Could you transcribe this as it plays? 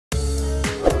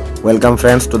Welcome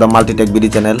friends to the multitechbd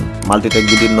channel.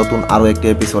 multitechbdর নতুন আরও একটি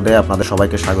এপিসোডে আপনাদের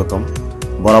সবাইকে স্বাগতম।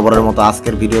 বরাবরের মতো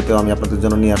আজকের ভিডিওতেও আমি আপনাদের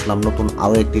জন্য নিয়ে আসলাম নতুন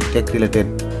আরও একটি টেক রিলেটেড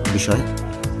বিষয়।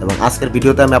 এবং আজকের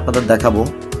ভিডিওতে আমি আপনাদের দেখাবো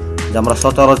যে আমরা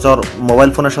সচরাচর মোবাইল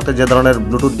ফোনের সাথে যে ধরনের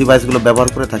ব্লুটুথ ডিভাইসগুলো ব্যবহার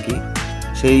করে থাকি,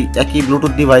 সেই একই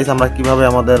ব্লুটুথ ডিভাইস আমরা কিভাবে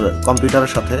আমাদের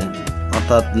কম্পিউটারের সাথে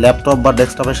অর্থাৎ ল্যাপটপ বা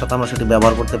ডেস্কটপের সাথে আমরা সেটি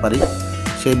ব্যবহার করতে পারি,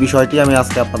 সেই বিষয়টি আমি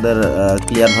আজকে আপনাদের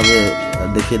ক্লিয়ারভাবে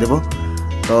দেখিয়ে দেব।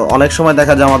 তো অনেক সময়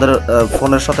দেখা যায় আমাদের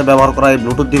ফোনের সাথে ব্যবহার করা এই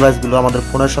ব্লুটুথ ডিভাইসগুলো আমাদের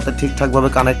ফোনের সাথে ঠিকঠাকভাবে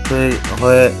কানেক্ট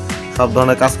হয়ে সব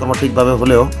ধরনের কাজকর্ম ঠিকভাবে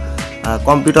হলেও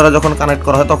কম্পিউটারে যখন কানেক্ট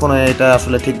করা হয় তখন এটা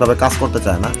আসলে ঠিকভাবে কাজ করতে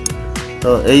চায় না। তো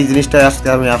এই জিনিসটাই আজকে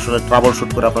আমি আসলে ট্রাবল শুট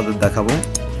করে আপনাদের দেখাবো।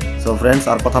 সো ফ্রেন্ডস,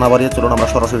 আর কথা না বাড়িয়ে চলুন আমরা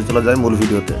সরাসরি চলে যাই মূল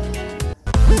ভিডিওতে।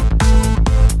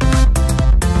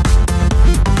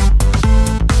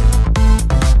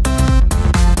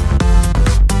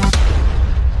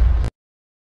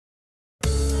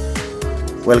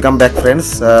 Welcome back friends.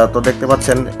 তো দেখতে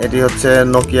পাচ্ছেন এটি হচ্ছে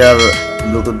নোকিয়ার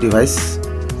ব্লুটুথ ডিভাইস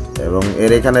এবং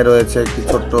এর এখানে রয়েছে একটি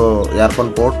ছোট্ট ইয়ারফোন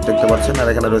পোর্ট দেখতে পাচ্ছেন, আর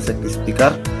এখানে রয়েছে একটি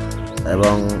স্পিকার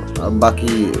এবং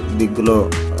বাকি দিকগুলো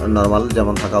নর্মাল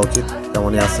যেমন থাকা উচিত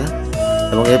তেমনই আছে।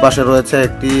 এবং এই পাশে রয়েছে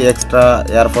একটি এক্সট্রা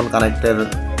ইয়ারফোন কানেক্টের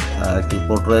একটি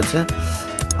পোর্ট রয়েছে।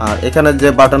 আর এখানে যে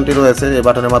বাটনটি রয়েছে এই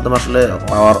বাটনের মাধ্যমে আসলে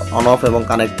পাওয়ার অন অফ এবং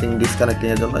কানেক্টিং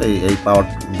ডিসকানেক্টিংয়ের জন্য এই পাওয়ার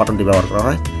বাটনটি ব্যবহার করা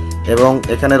হয়। এবং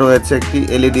এখানে রয়েছে একটি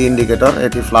এলইডি ইন্ডিকেটর,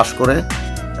 এটি ফ্ল্যাশ করে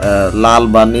লাল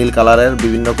বা নীল কালারের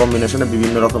বিভিন্ন কম্বিনেশনে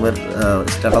বিভিন্ন রকমের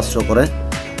স্ট্যাটাস শো করে।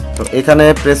 তো এখানে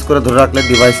প্রেস করে ধরে রাখলে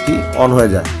ডিভাইসটি অন হয়ে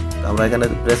যায়। আমরা এখানে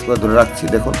প্রেস করে ধরে রাখছি,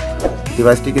 দেখুন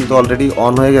ডিভাইসটি কিন্তু অলরেডি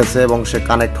অন হয়ে গেছে এবং সে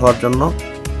কানেক্ট হওয়ার জন্য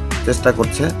চেষ্টা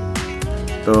করছে।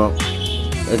 তো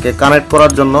একে কানেক্ট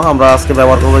করার জন্য আমরা আজকে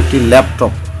ব্যবহার করবো একটি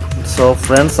ল্যাপটপ। সো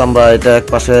ফ্রেন্ডস, আমরা এটা এক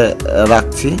পাশে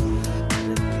রাখছি,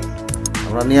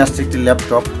 আমরা নিয়ে আসছি একটি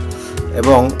ল্যাপটপ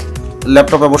এবং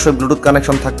ল্যাপটপে অবশ্যই ব্লুটুথ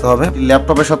কানেকশন থাকতে হবে।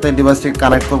 ল্যাপটপের সাথে ডিভাইসটি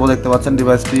কানেক্ট করবো, দেখতে পাচ্ছেন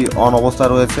ডিভাইসটি অন অবস্থায়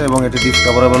রয়েছে এবং এটি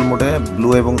ডিসকভারেবল মোডে ব্লু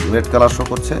এবং রেড কালার শো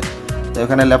করছে। তো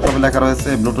এখানে ল্যাপটপে লেখা রয়েছে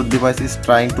Bluetooth device is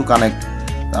trying to connect.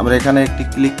 আমরা এখানে একটি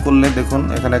ক্লিক করলে দেখুন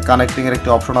এখানে কানেক্টিংয়ের একটি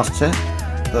অপশন আসছে।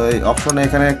 তো এই অপশনে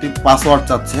এখানে একটি পাসওয়ার্ড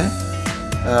চাচ্ছে।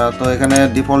 তো এখানে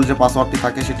ডিফল্ট যে পাসওয়ার্ডটি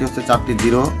থাকে সেটি হচ্ছে 4টি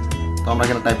 0। তো আমরা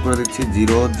এখানে টাইপ করে দিচ্ছি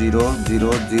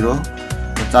 0000।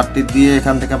 তো 4টি দিয়ে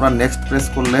এখান থেকে আমরা নেক্সট প্রেস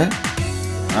করলে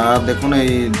দেখুন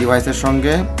এই ডিভাইসের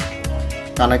সঙ্গে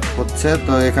কানেক্ট হচ্ছে।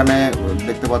 তো এখানে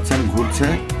দেখতে পাচ্ছেন ঘুরছে।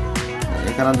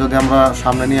 এখানে যদি আমরা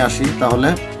সামনে নিয়ে আসি তাহলে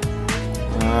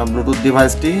ব্লুটুথ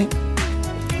ডিভাইসটি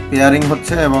পেয়ারিং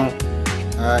হচ্ছে এবং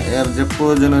এর যে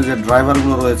প্রয়োজনীয় যে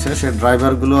ড্রাইভারগুলো রয়েছে সেই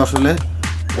ড্রাইভারগুলো আসলে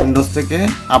উইন্ডোজ থেকে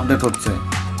আপডেট হচ্ছে।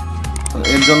 তো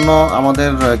এর জন্য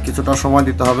আমাদের কিছুটা সময়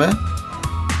দিতে হবে।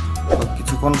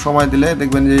 কিছুক্ষণ সময় দিলে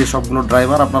দেখবেন যে সবগুলো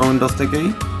ড্রাইভার আপনার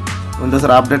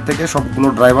উইন্ডোজের আপডেট থেকে সবগুলো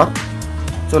ড্রাইভার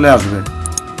চলে আসবে।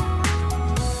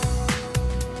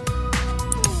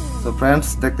 তো ফ্রেন্ডস,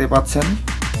 দেখতে পাচ্ছেন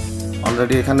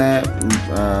অলরেডি এখানে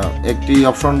একটি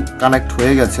অপশন কানেক্ট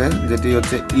হয়ে গেছে যেটি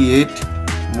হচ্ছে E8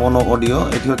 মোনো অডিও।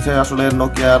 এটি হচ্ছে আসলে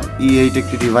নোকিয়ার E8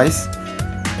 একটি ডিভাইস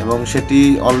এবং সেটি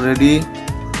অলরেডি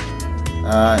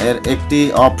এর একটি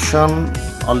অপশন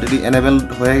অলরেডি এনেবেলড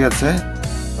হয়ে গেছে।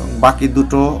 বাকি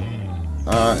দুটো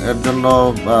এর জন্য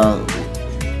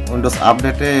উইন্ডোজ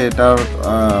আপডেটে এটার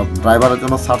ড্রাইভারের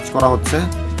জন্য সার্চ করা হচ্ছে।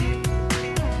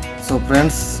 সো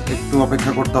ফ্রেন্ডস, একটু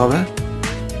অপেক্ষা করতে হবে।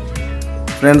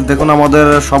 ফ্রেন্ডস, দেখুন আমাদের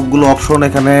সবগুলো অপশন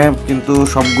এখানে কিন্তু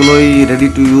সবগুলোই রেডি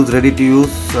টু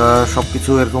ইউজ সব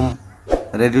কিছু এরকম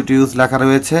রেডি টু ইউজ লেখা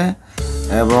রয়েছে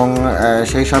এবং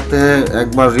সেই সাথে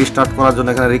একবার রিস্টার্ট করার জন্য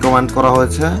এখানে রিকমেন্ড করা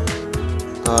হয়েছে।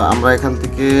 তো আমরা এখান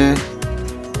থেকে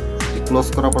ক্লোজ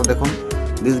করার পর দেখুন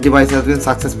this device has been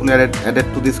successfully added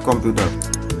to this computer.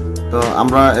 তো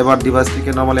আমরা এবার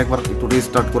ডিভাইসটিকে নর্মালি একবার একটু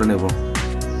রিস্টার্ট করে নেব।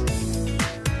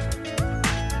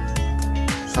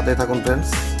 সাথে থাকুন ফ্রেন্ডস।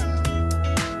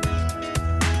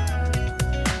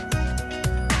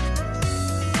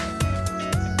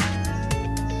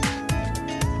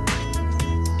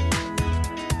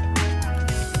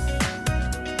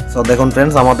 সো দেখুন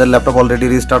ফ্রেন্ডস, আমাদের ল্যাপটপ অলরেডি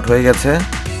রিস্টার্ট হয়ে গেছে।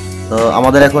 তো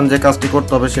আমাদের এখন যে কাজটি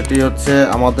করতে হবে সেটি হচ্ছে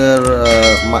আমাদের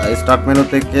স্টার্ট মেনু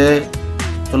থেকে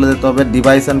চলে যেতে হবে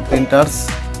ডিভাইস অ্যান্ড প্রিন্টার্স।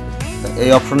 এই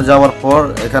অপশনে যাওয়ার পর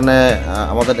এখানে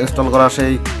আমাদের ইনস্টল করা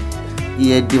সেই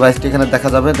E8 ডিভাইসটি এখানে দেখা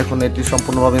যাবে। দেখুন এটি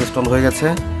সম্পূর্ণভাবে ইনস্টল হয়ে গেছে।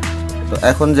 তো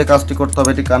এখন যে কাজটি করতে হবে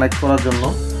এটি কানেক্ট করার জন্য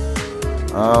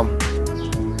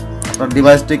আপনার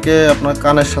ডিভাইসটিকে আপনার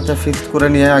কানের সাথে ফিক্সড করে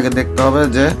নিয়ে আগে দেখতে হবে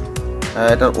যে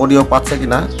এটার অডিও পাচ্ছে কি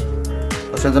না।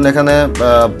 তো সেজন্য এখানে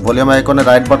ভলিউম আইকনে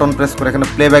রাইট বাটন প্রেস করে এখানে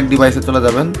প্লেব্যাক ডিভাইসে চলে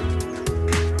যাবেন।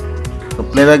 তো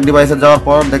প্লেব্যাক ডিভাইসে যাওয়ার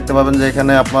পর দেখতে পাবেন যে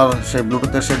এখানে আপনার সেই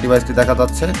ব্লুটুথের সেই ডিভাইসটি দেখা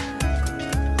যাচ্ছে।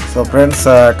 সো ফ্রেন্ডস,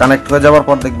 কানেক্ট হয়ে যাওয়ার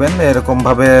পর দেখবেন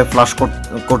এরকমভাবে ফ্ল্যাশ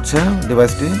করছে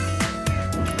ডিভাইসটি।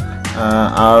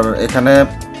 আর এখানে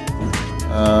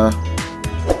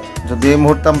যদি এই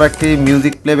মুহূর্তে আমরা একটি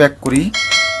মিউজিক প্লেব্যাক করি,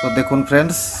 তো দেখুন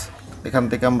ফ্রেন্ডস, এখান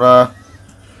থেকে আমরা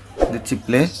দিচ্ছি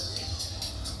প্লে,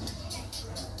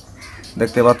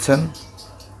 দেখতে পাচ্ছেন।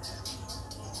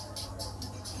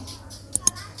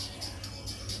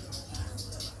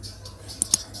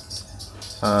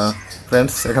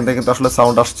 ফ্রেন্ডস, এখান থেকে কিন্তু আসলে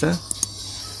সাউন্ড আসছে।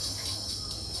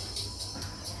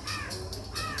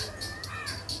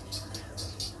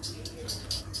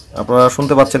 আপনারা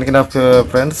শুনতে পাচ্ছেন কিনা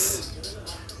ফ্রেন্ডস?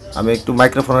 আমি একটু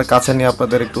মাইক্রোফোনের কাছে নিয়ে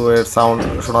আপনাদের একটু এর সাউন্ড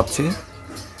শোনাচ্ছি।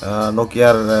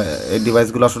 নোকিয়ার এই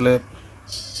ডিভাইসগুলো আসলে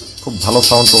খুব ভালো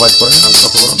সাউন্ড প্রোভাইড করে, লক্ষ্য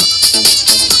করুন।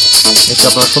 নিশ্চয়ই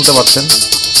আপনারা শুনতে পাচ্ছেন।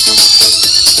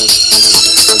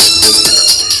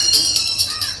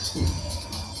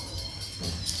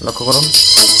 লক্ষ্য করুন।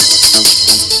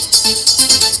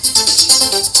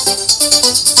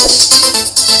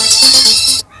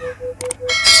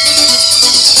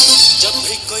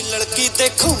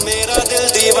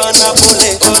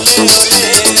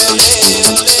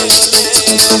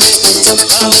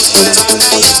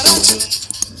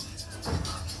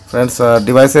 ফ্রেন্ডস,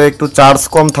 ডিভাইসে একটু চার্জ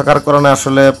কম থাকার কারণে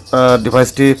আসলে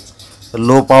ডিভাইসটি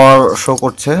লো পাওয়ার শো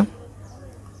করছে,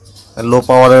 লো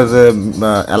পাওয়ারের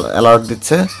অ্যালার্ট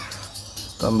দিচ্ছে।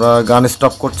 তো আমরা গান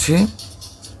স্টপ করছি।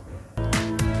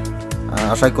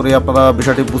 আশা করি আপনারা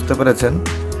বিষয়টি বুঝতে পেরেছেন।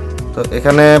 তো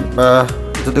এখানে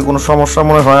যদি কোনো সমস্যা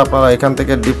মনে হয়, আপনারা এখান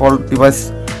থেকে ডিফল্ট ডিভাইস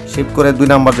শিফট করে 2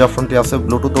 নাম্বার যে অপশনটি আছে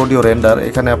ব্লুটুথ অডিও রেন্ডার,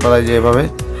 এখানে আপনারা যে এভাবে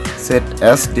set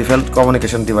as default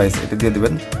communication device এটি দিয়ে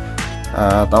দিবেন।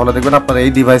 তাহলে দেখবেন আপনার এই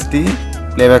ডিভাইসটি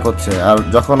প্লেব্যাক হচ্ছে। আর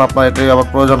যখন আপনার এটি আবার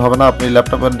প্রয়োজন হবে না, আপনি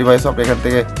ল্যাপটপের ডিভাইসও আপনি এখান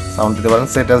থেকে সাউন্ড দিতে পারেন।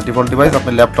 সেট অ্যাজ ডিফল্ট ডিভাইস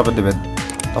আপনি ল্যাপটপে দেবেন,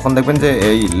 তখন দেখবেন যে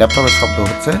এই ল্যাপটপের শব্দ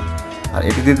হচ্ছে। আর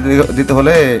এটি দিতে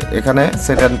হলে এখানে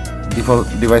সেট অ্যান্ড ডিফল্ট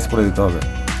ডিভাইস করে দিতে হবে।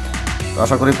 তো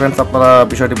আশা করি ফ্রেন্ডস আপনারা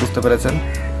বিষয়টি বুঝতে পেরেছেন।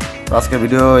 তো আজকের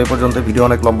ভিডিও এই পর্যন্ত। ভিডিও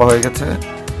অনেক লম্বা হয়ে গেছে।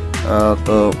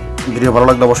 তো ভিডিও ভালো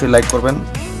লাগলে অবশ্যই লাইক করবেন,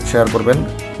 শেয়ার করবেন,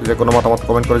 যে কোনো মতামত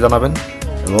কমেন্ট করে জানাবেন,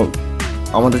 এবং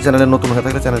আমাদের চ্যানেলে নতুন হয়ে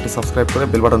থাকলে চ্যানেলটি সাবস্ক্রাইব করে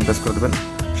বেল বাটন প্রেস করে দেবেন।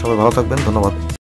 সবাই ভালো থাকবেন, ধন্যবাদ।